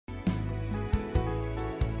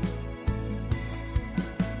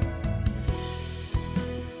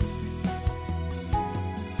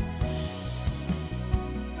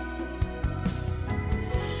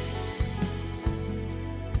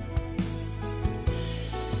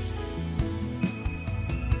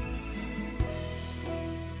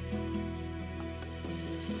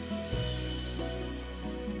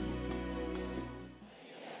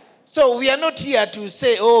So we are not here to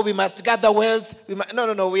say, oh, we must gather wealth.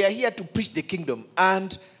 No. We are here to preach the kingdom.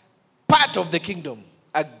 And part of the kingdom,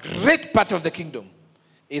 a great part of the kingdom,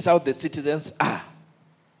 is how the citizens are.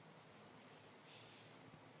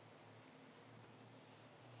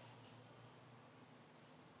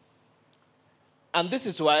 And this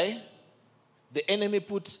is why the enemy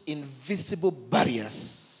puts invisible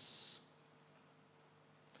barriers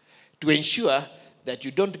to ensure that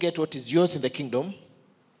you don't get what is yours in the kingdom,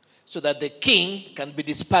 so that the king can be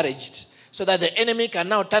disparaged, so that the enemy can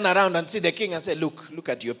now turn around and see the king and say, look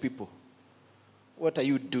at your people. What are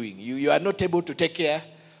you doing? You are not able to take care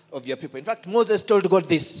of your people. In fact, Moses told God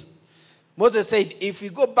this. Moses said, if we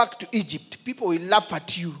go back to Egypt, people will laugh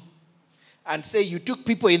at you and say you took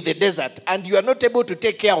people in the desert and you are not able to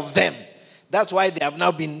take care of them. That's why they have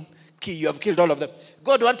now been killed. You have killed all of them.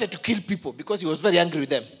 God wanted to kill people because he was very angry with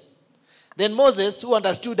them. Then Moses, who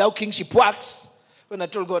understood how kingship works, when I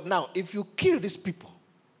told God, now, if you kill these people,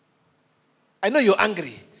 I know you're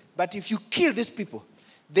angry, but if you kill these people,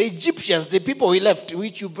 the Egyptians, the people we left,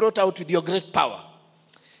 which you brought out with your great power,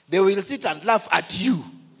 they will sit and laugh at you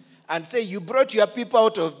and say, you brought your people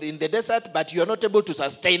out in the desert, but you are not able to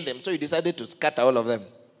sustain them. So you decided to scatter all of them.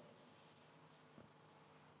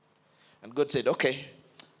 And God said, okay,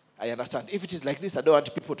 I understand. If it is like this, I don't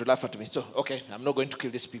want people to laugh at me. So, okay, I'm not going to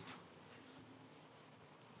kill these people.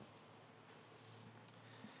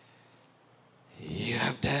 You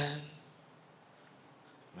have done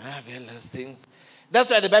marvelous things. That's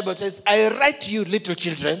why the Bible says, I write to you, little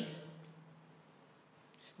children.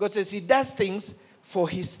 God says he does things for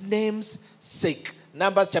his name's sake.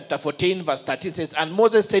 Numbers chapter 14, verse 13 says, and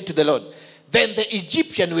Moses said to the Lord, then the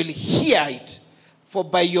Egyptian will hear it, for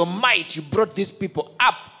by your might you brought these people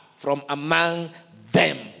up from among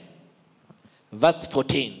them. Verse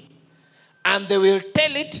 14. And they will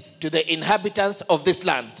tell it to the inhabitants of this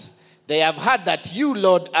land. They have heard that you,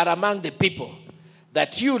 Lord, are among the people,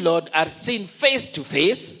 that you, Lord, are seen face to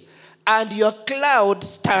face, and your cloud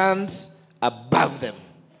stands above them.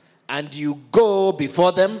 And you go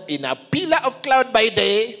before them in a pillar of cloud by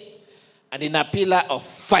day, and in a pillar of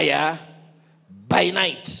fire by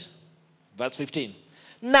night. Verse 15.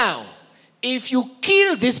 Now, if you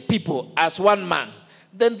kill these people as one man,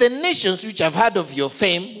 then the nations which have heard of your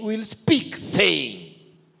fame will speak, saying,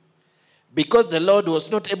 because the Lord was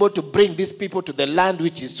not able to bring these people to the land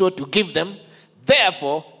which he swore to give them,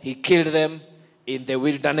 therefore he killed them in the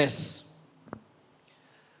wilderness.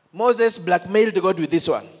 Moses blackmailed God with this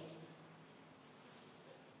one.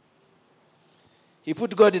 He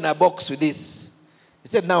put God in a box with this. He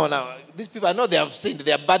said, now, these people, I know they have sinned,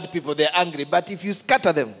 they are bad people, they are angry, but if you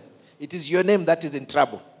scatter them, it is your name that is in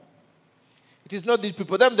trouble. It is not these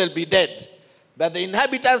people, them they'll be dead. But the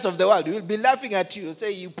inhabitants of the world will be laughing at you.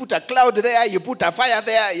 Say, you put a cloud there, you put a fire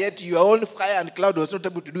there, yet your own fire and cloud was not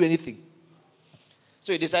able to do anything.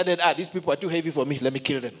 So he decided, these people are too heavy for me, let me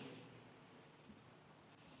kill them.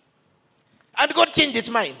 And God changed his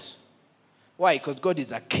mind. Why? Because God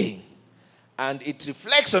is a king. And it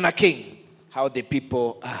reflects on a king how the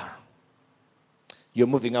people are. You're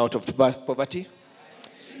moving out of poverty.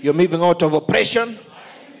 You're moving out of oppression.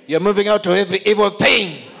 You're moving out of every evil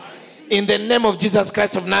thing. In the name of Jesus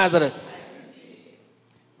Christ of Nazareth.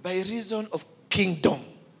 By reason of kingdom.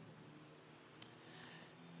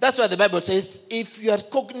 That's why the Bible says, if you are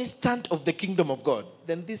cognizant of the kingdom of God,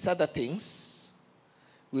 then these other things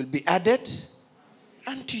will be added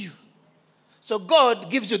unto you. So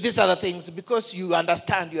God gives you these other things because you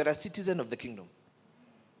understand you are a citizen of the kingdom.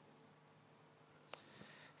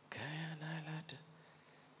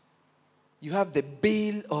 You have the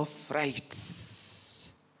Bill of Rights.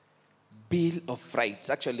 Bill of Rights.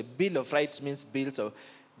 Actually, Bill of Rights means bills of...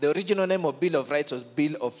 The original name of Bill of Rights was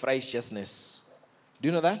Bill of Righteousness. Do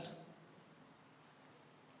you know that?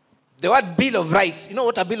 The word Bill of Rights, you know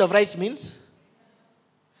what a Bill of Rights means?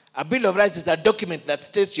 A Bill of Rights is a document that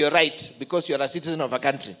states your right because you're a citizen of a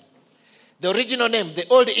country. The original name, the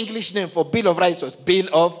old English name for Bill of Rights was Bill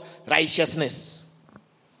of Righteousness.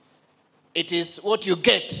 It is what you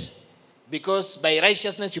get because by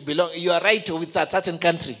righteousness you are right with a certain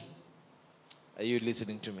country. Are you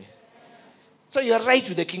listening to me? So you are right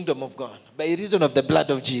with the kingdom of God by reason of the blood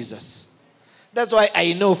of Jesus. That's why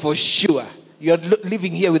I know for sure you're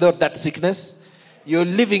living here without that sickness. You're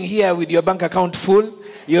living here with your bank account full.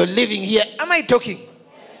 You're living here. Am I talking?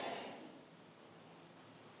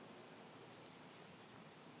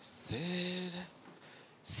 Said,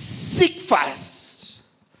 seek first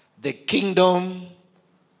the kingdom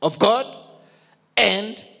of God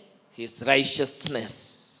and his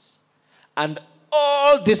righteousness. And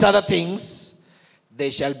all these other things, they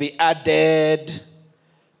shall be added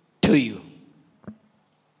to you.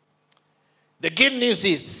 The good news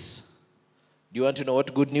is, do you want to know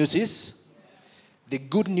what good news is? The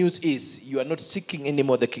good news is you are not seeking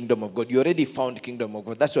anymore the kingdom of God. You already found the kingdom of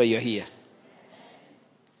God. That's why you're here.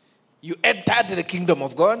 You entered the kingdom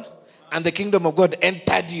of God, and the kingdom of God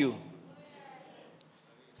entered you.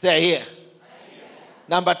 Say here.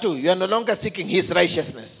 Number 2, you are no longer seeking his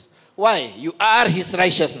righteousness. Why? You are his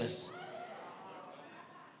righteousness.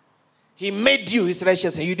 He made you his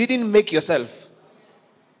righteousness. You didn't make yourself.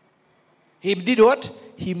 He did what?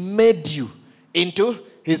 He made you into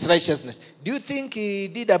his righteousness. Do you think he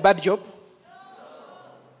did a bad job?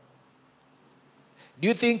 Do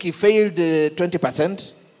you think he failed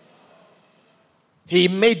 20%? He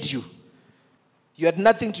made you. You had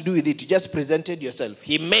nothing to do with it. You just presented yourself.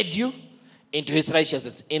 He made you into his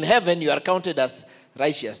righteousness. In heaven, you are counted as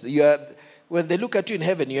righteous. When they look at you in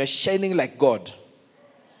heaven, you are shining like God.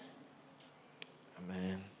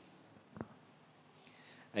 Amen.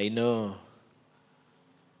 I know.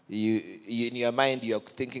 You in your mind, you're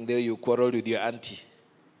thinking there you quarreled with your auntie.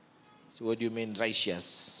 So what do you mean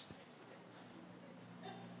righteous?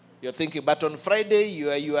 You're thinking, but on Friday,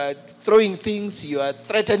 you are throwing things, you are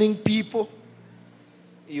threatening people,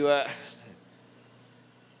 you are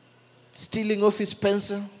stealing office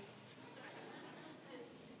pencil,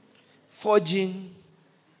 forging,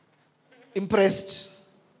 impressed.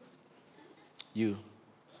 You.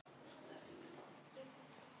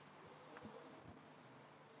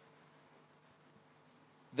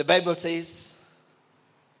 The Bible says,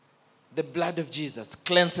 the blood of Jesus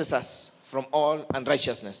cleanses us from all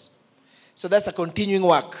unrighteousness. So that's a continuing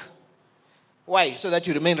work. Why? So that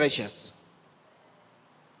you remain righteous.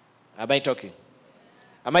 Am I talking?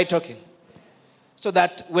 Am I talking? So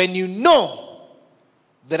that when you know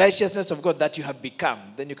the righteousness of God that you have become,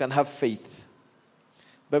 then you can have faith.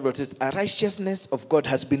 The Bible says, a righteousness of God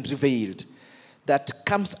has been revealed that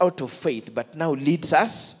comes out of faith, but now leads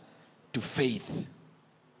us to faith.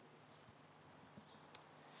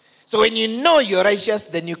 So when you know you're righteous,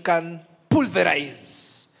 then you can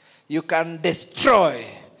pulverize, you can destroy,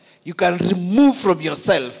 you can remove from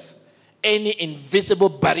yourself any invisible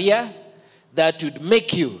barrier that would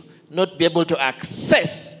make you not be able to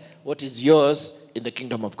access what is yours in the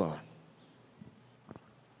kingdom of God.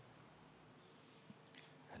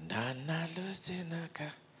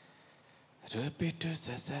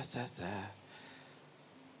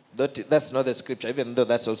 That's not the scripture, even though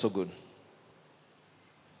that's also good.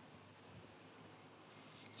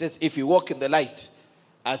 It says, if you walk in the light,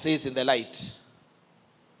 as is in the light.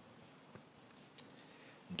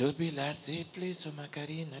 So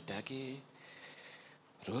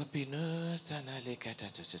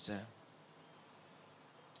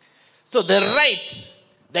the right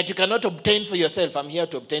that you cannot obtain for yourself, I'm here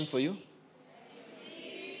to obtain for you.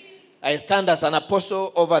 I stand as an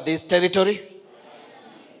apostle over this territory.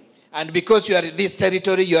 And because you are in this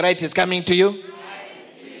territory, your right is coming to you.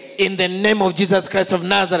 In the name of Jesus Christ of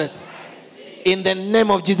Nazareth. In the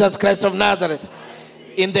name of Jesus Christ of Nazareth.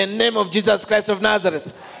 In the name of Jesus Christ of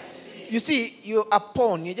Nazareth. You see, you're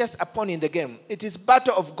just a pawn in the game. It is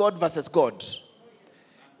battle of God versus God.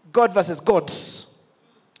 God versus gods.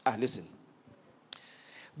 Listen.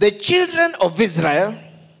 The children of Israel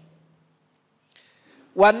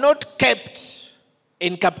were not kept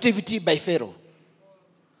in captivity by Pharaoh.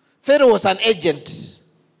 Pharaoh was an agent.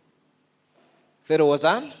 Pharaoh was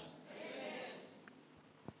an?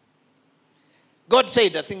 God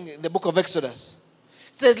said, I think in the book of Exodus,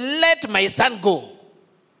 says, let my son go.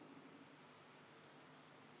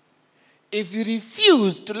 If you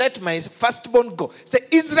refuse to let my firstborn go, say,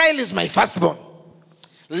 Israel is my firstborn.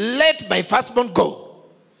 Let my firstborn go.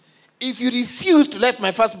 If you refuse to let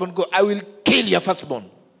my firstborn go, I will kill your firstborn.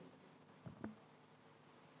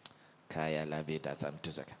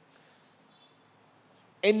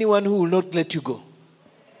 Anyone who will not let you go.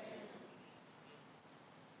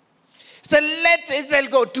 So let Israel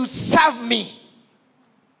go to serve me.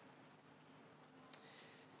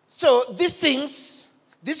 So these things,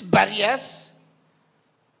 these barriers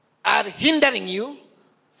are hindering you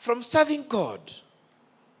from serving God.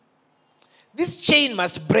 This chain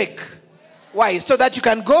must break. Why? So that you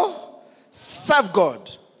can go serve God.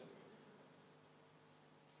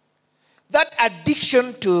 That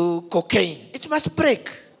addiction to cocaine, it must break.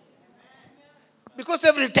 Because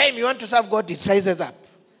every time you want to serve God, it rises up.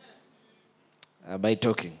 Am I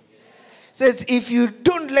talking? It says, if you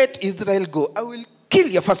don't let Israel go, I will kill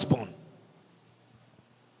your firstborn.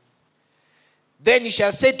 Then you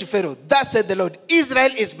shall say to Pharaoh, thus said the Lord, Israel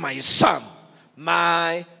is my son,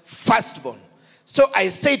 my firstborn. So I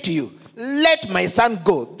say to you, let my son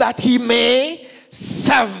go, that he may serve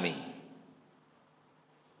serve me.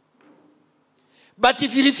 But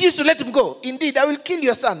if you refuse to let him go, indeed, I will kill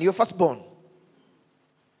your son, your firstborn.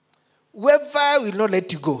 Whoever will not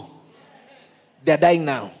let you go, they are dying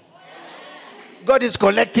now. God is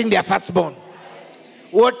collecting their firstborn.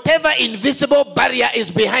 Whatever invisible barrier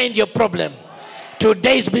is behind your problem,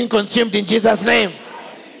 today is being consumed in Jesus' name.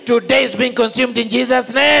 Today is being consumed in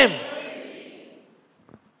Jesus' name.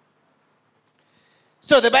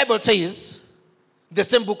 So the Bible says, the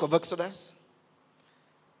same book of Exodus,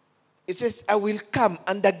 it says, I will come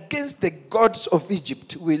and against the gods of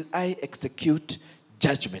Egypt will I execute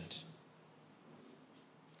judgment.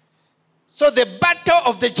 So the battle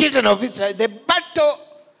of the children of Israel, the battle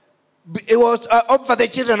it was over the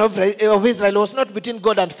children of Israel was not between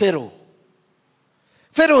God and Pharaoh.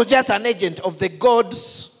 Pharaoh was just an agent of the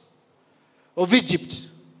gods of Egypt.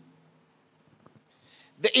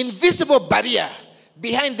 The invisible barrier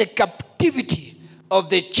behind the captivity of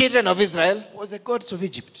the children of Israel was the gods of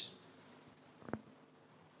Egypt.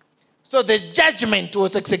 So the judgment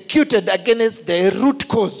was executed against the root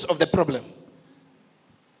cause of the problem.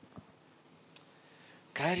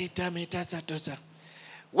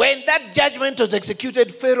 When that judgment was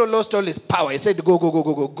executed, Pharaoh lost all his power. He said, go, go, go,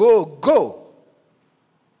 go, go, go, go.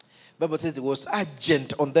 The Bible says it was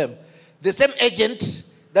urgent on them. The same agent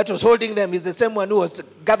that was holding them is the same one who was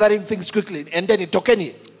gathering things quickly. And then he took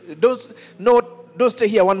any. Don't stay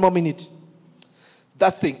here one more minute.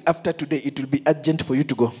 That thing, after today, it will be urgent for you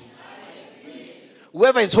to go.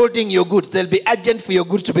 Whoever is holding your goods, they'll be urgent for your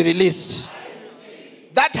goods to be released.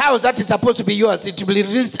 That house that is supposed to be yours, it will be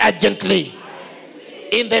released urgently.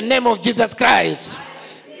 In the name of Jesus Christ.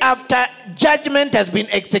 After judgment has been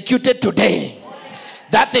executed today,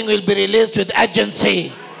 that thing will be released with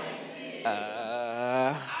urgency.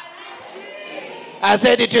 I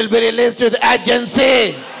said it will be released with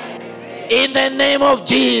urgency. In the name of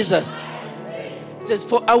Jesus. It says,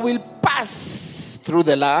 for I will pass through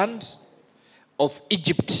the land of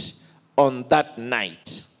Egypt on that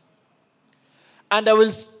night. And I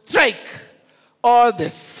will strike all the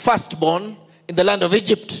firstborn in the land of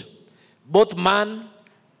Egypt, both man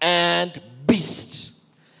and beast.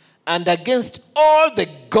 And against all the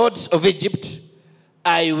gods of Egypt,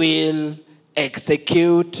 I will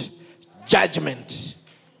execute judgment.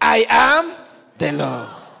 I am the Lord.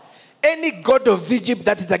 Any god of Egypt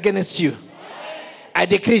that is against you, I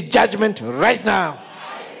decree judgment right now.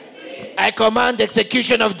 I command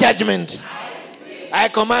execution of judgment. I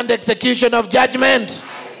command execution of judgment.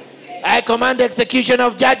 I command execution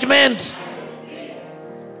of judgment.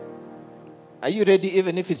 Are you ready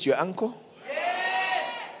even if it's your uncle?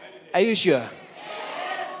 Are you sure?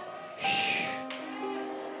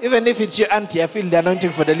 Even if it's your auntie, I feel the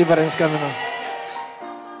anointing for deliverance coming on.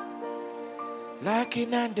 Like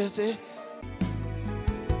in say,